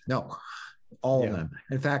one. No, all of them.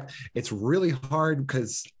 In fact, it's really hard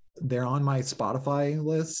because they're on my Spotify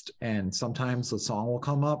list, and sometimes the song will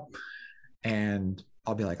come up and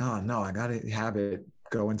I'll be like, oh no, I gotta have it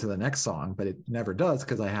go into the next song, but it never does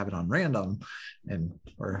because I have it on random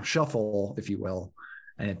or shuffle, if you will.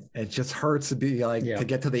 And it just hurts to be like, to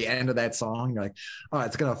get to the end of that song, you're like, oh,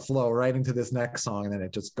 it's gonna flow right into this next song, and then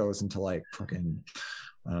it just goes into like fucking,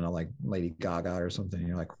 I don't know, like Lady Gaga or something. And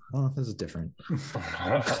you're like, oh, this is different.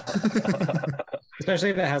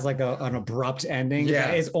 Especially if it has like an abrupt ending.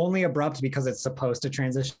 Yeah. It's only abrupt because it's supposed to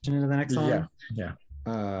transition into the next song. Yeah.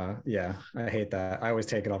 I hate that. I always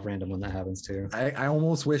take it off random when that happens too. I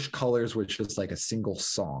almost wish Colors was just like a single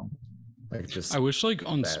song. Like just I wish like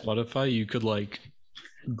on Spotify you could like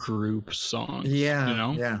group songs. Yeah. You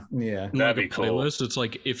know? Yeah. That'd like be cool. Playlist. It's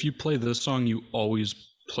like if you play this song, you always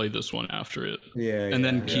play this one after it. And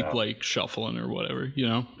then keep like shuffling or whatever, you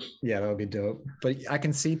know? Yeah, that would be dope. But I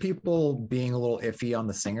can see people being a little iffy on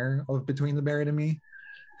the singer of Between the Buried and Me,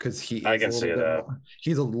 because he's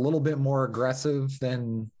a little bit more aggressive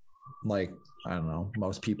than like, I don't know,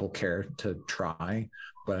 most people care to try.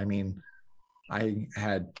 But I mean, I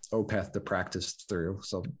had Opeth to practice through,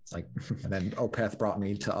 so like, and then Opeth brought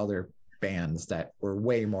me to other bands that were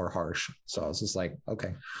way more harsh, so I was just like,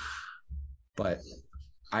 okay. But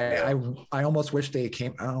I almost wish they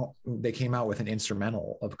came out with an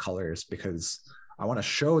instrumental of Colors, because I want to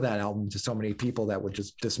show that album to so many people that would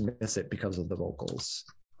just dismiss it because of the vocals.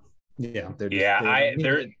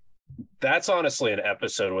 That's honestly an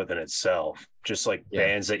episode within itself, just like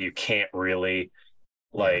bands that you can't really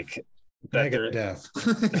like. Megadeth.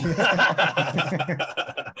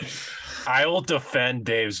 I will defend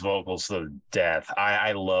Dave's vocals to death.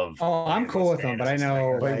 I love. Oh, I'm cool with them, but I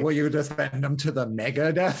know. Like, will you defend them to the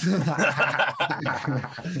Megadeth?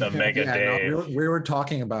 The Mega Dave. No, we were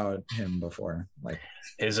talking about him before. Like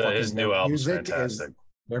his new album's fantastic.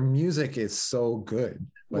 Their music is so good.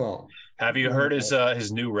 Well, have you heard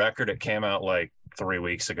his new record? It came out like 3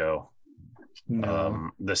 weeks ago.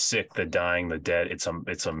 No. The Sick, the Dying, the Dead. It's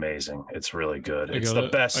amazing. It's really good. It's the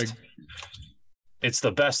best. It's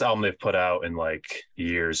the best album they've put out in like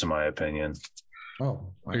years, in my opinion.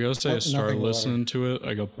 Oh, I gotta say, I started listening to it.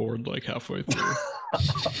 I got bored like halfway through.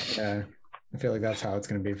 Yeah, I feel like that's how it's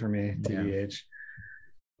gonna be for me. TBH.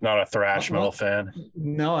 Not a thrash metal fan.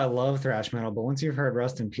 No, I love thrash metal, but once you've heard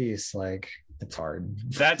Rust in Peace, like, it's hard.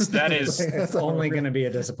 That is it's only going to be a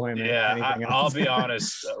disappointment. Yeah, I'll be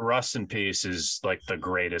honest. Rust in Peace is like the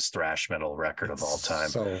greatest thrash metal record of all time.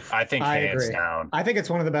 So I think hands down. I think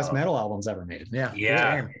it's one of the best metal albums ever made.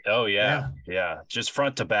 Yeah. Oh yeah. Just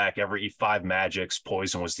front to back. Every 5 Magics,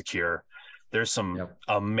 Poison Was the Cure. There's some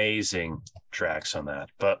amazing tracks on that.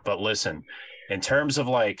 But listen, in terms of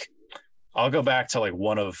like, I'll go back to like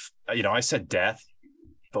one of, I said Death,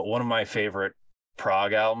 but one of my favorite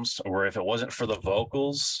prog albums, where if it wasn't for the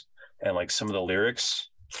vocals and like some of the lyrics,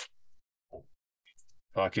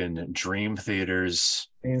 fucking Dream Theater's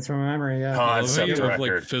Scenes from Memory, concept you have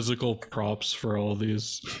record. Like physical props for all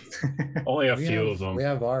these. Only a few of them. We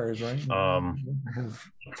have ours, right?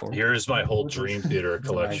 Here's my whole Dream Theater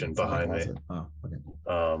collection behind me. Oh, okay.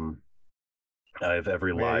 I have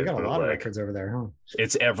every live. You got bootleg. a lot of records over there, huh?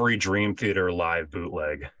 It's every Dream Theater live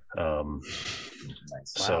bootleg.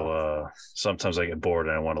 So sometimes I get bored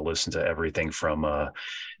and I want to listen to everything from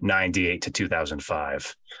 98 to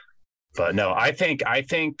 2005. But no, I think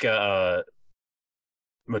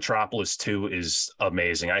Metropolis 2 is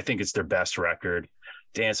amazing. I think it's their best record.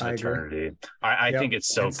 Dance of Eternity. I think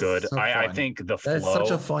it's so good. So I think the flow. That's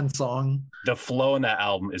such a fun song. The flow in that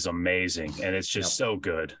album is amazing, and it's just so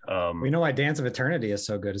good. We know why Dance of Eternity is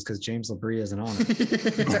so good is because James LaBrie isn't on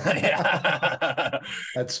it.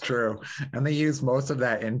 That's true. And they used most of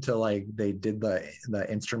that into like they did the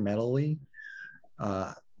instrumentally.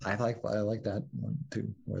 I like that one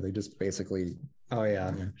too, where they just basically. Oh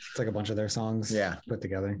yeah, it's like a bunch of their songs. Put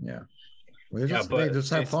together. Yeah. They just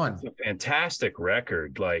have fun. It's a fantastic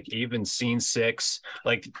record. Like even Scene 6,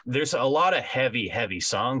 like there's a lot of heavy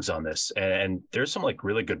songs on this, and there's some like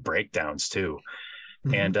really good breakdowns too.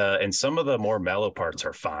 Mm-hmm. And some of the more mellow parts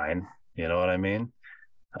are fine. You know what I mean?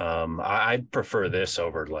 I'd prefer this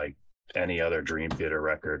over like any other Dream Theater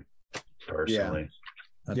record, personally.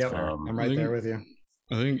 Yeah, I'm right there with you.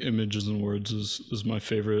 I think Images and Words is my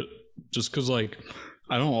favorite, just because like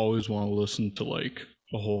I don't always want to listen to like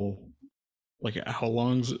a whole. Like how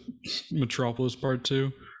long's Metropolis Part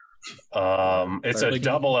 2? It's a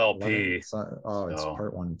double LP. It's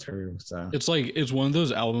part 1 too. So it's one of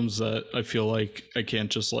those albums that I feel like I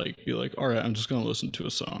can't just like be like, all right, I'm just gonna listen to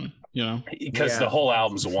a song, you know? Because the whole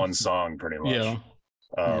album's one song, pretty much. Yeah.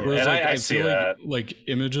 And like, I see that. Like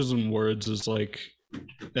Images and Words is like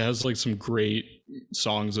it has like some great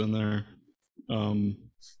songs in there.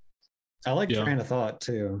 I like Train of Thought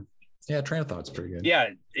too. Yeah, Train of Thought's pretty good. Yeah,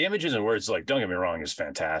 Images and Words, like, don't get me wrong, is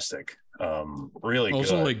fantastic. Really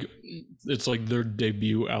also, good. Like, it's like their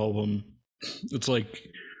debut album. It's like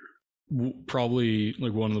probably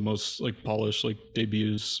like one of the most like polished like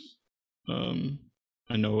debuts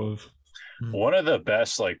I know of. One of the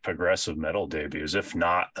best like progressive metal debuts, if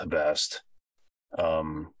not the best.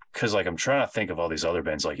 Because like I'm trying to think of all these other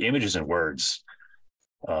bands, like Images and Words,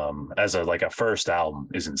 as a first album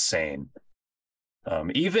is insane.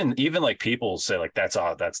 Even like people say like that's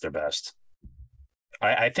their best.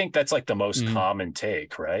 I think that's like the most common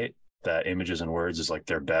take, right? That Images and Words is like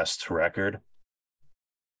their best record.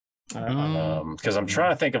 Because I'm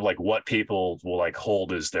trying to think of like what people will like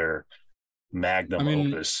hold as their magnum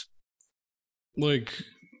opus. Like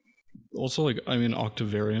also like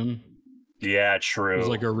Octavarium. Yeah, true. It was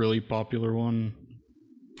like a really popular one.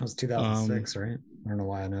 That was 2006, right? I don't know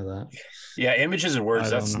why I know that. Yeah, Images and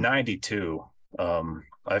Words, that's 92.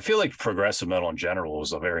 I feel like progressive metal in general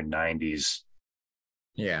was a very 90s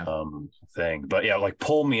thing. But yeah, like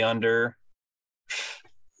Pull Me Under,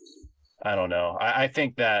 I don't know. I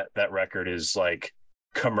think that record is like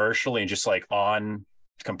commercially and just like on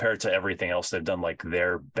compared to everything else they've done, like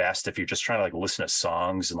their best if you're just trying to like listen to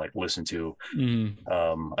songs and like listen to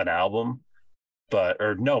an album.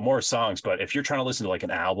 More songs, but if you're trying to listen to like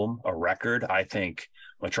an album, a record, I think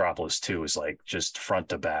Metropolis 2 is like just front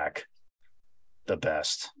to back the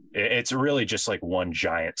best. It's really just like one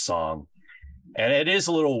giant song, and it is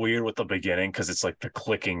a little weird with the beginning because it's like the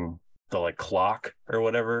clicking, the like clock or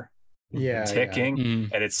whatever, ticking,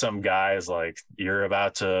 and it's some guy's like, you're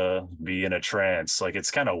about to be in a trance. Like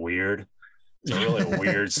it's kind of weird. It's a really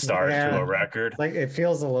weird start to a record. Like it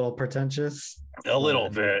feels a little pretentious. A little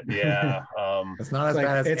bit, yeah. It's not as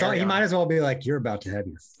bad as you might as well be like, you're about to have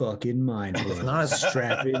your fucking mind blown. It's not as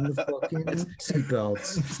strapping the fucking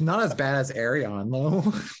seatbelts. It's not as bad as Ayreon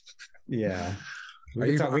though. Yeah.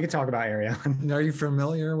 We can talk about Ayreon. Are you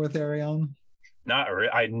familiar with Ayreon? Not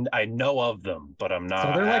really. I know of them, but I'm not.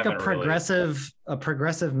 So they're like a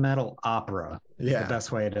progressive metal opera. Yeah, the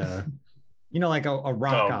best way to, like a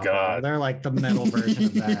rock opera. God. They're like the metal version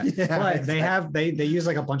of that. But they use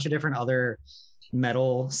like a bunch of different other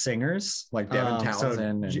metal singers, like Devin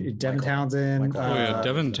Townsend. Townsend.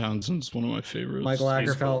 Devin Townsend's one of my favorites. Michael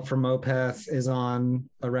Ackerfeld from Opeth is on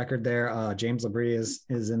a record there. James LaBrie is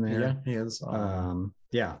in there. Yeah, he is.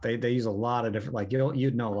 They use a lot of different, like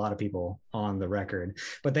you'd know a lot of people on the record,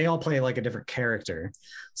 but they all play like a different character.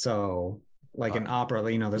 So like an opera,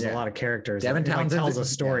 there's a lot of characters. Devin Townsend tells a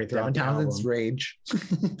story throughout Devin Townsend's Rage.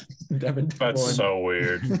 That's so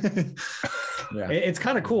weird. Yeah, it's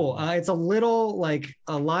kind of cool. It's a little like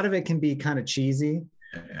a lot of it can be kind of cheesy.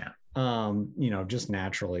 Yeah. Just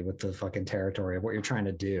naturally with the fucking territory of what you're trying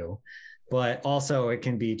to do. But also it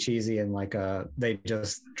can be cheesy and like they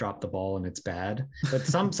just drop the ball and it's bad. But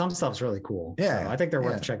some stuff's really cool. Yeah, so I think they're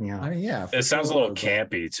worth checking out. I mean, it sounds a little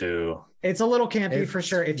campy too. It's a little campy for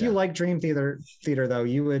sure. If you like Dream Theater though,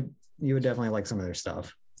 you would definitely like some of their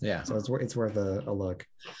stuff. Yeah, so it's worth a look.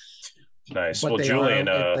 Nice. But well, Julian,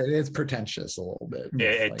 it is pretentious a little bit.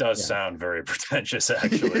 It does sound very pretentious,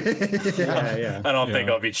 actually. yeah. I don't think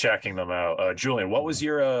I'll be checking them out. Julian, what was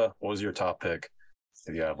your top pick?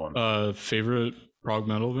 If you have one. Favorite prog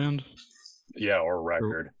metal band? Yeah, or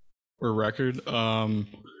record. Or record. Band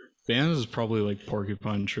is probably like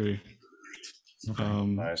Porcupine Tree.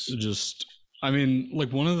 Nice. Just, I mean,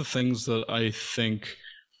 like one of the things that I think,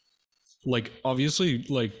 like obviously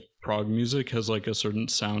like prog music has like a certain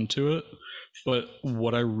sound to it, but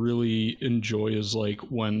what I really enjoy is like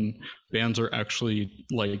when bands are actually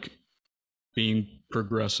like being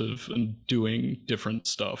progressive and doing different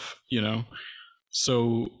stuff, you know?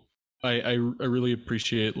 So I really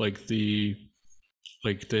appreciate like they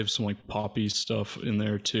have some like poppy stuff in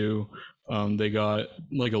there too. They got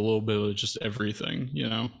like a little bit of just everything, you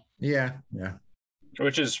know? Yeah.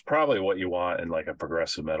 Which is probably what you want in like a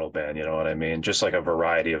progressive metal band, you know what I mean? Just like a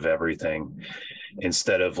variety of everything,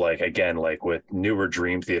 instead of like, again, like with newer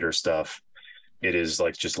Dream Theater stuff, it is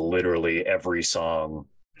like just literally every song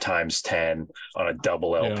times 10 on a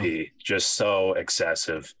double LP, just so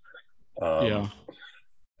excessive. But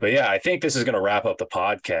yeah, I think this is going to wrap up the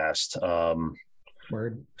podcast.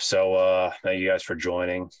 Word. So thank you guys for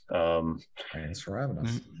joining. Thanks for having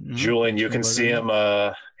us. Julian, you can see him.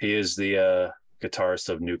 He is the guitarist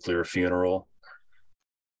of Nuclear Funeral.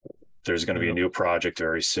 There's going to be a new project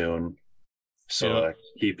very soon, so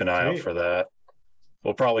keep an eye out for that.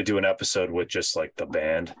 We'll probably do an episode with just like the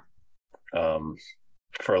band,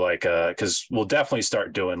 for like because we'll definitely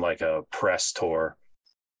start doing like a press tour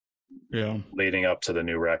leading up to the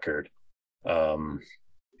new record.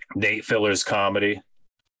 Nate Filler's comedy.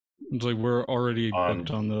 It's like we're already booked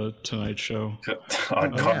on the Tonight Show.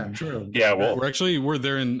 We're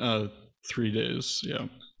there in 3 days.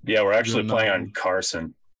 We're actually playing on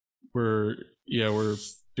Carson. We're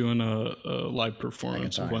doing a live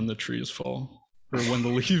performance of When the Trees Fall. Or When the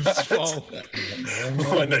Leaves Fall.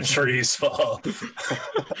 When the trees fall.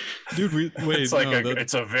 Dude, it's like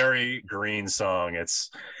it's a very green song.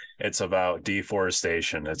 It's about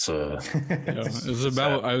deforestation. It's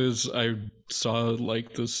about I saw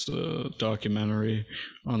like this documentary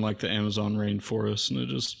on like the Amazon rainforest, and it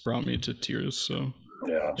just brought me to tears. So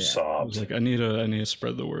sobbed. I was like, I need to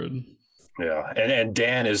spread the word. Yeah. And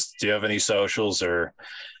Dan, do you have any socials or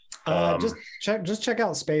just check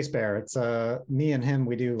out Space Bear. It's me and him,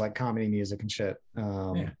 we do like comedy music and shit.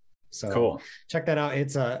 So cool. Check that out.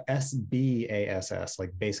 It's a SBASS,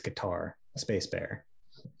 like bass guitar, Space Bear.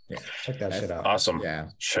 Yeah, check that shit out. Awesome. Yeah.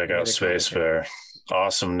 Check out Space Bear.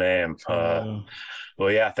 Awesome name. Well,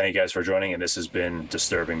 thank you guys for joining, and this has been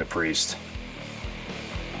Disturbing the Priest.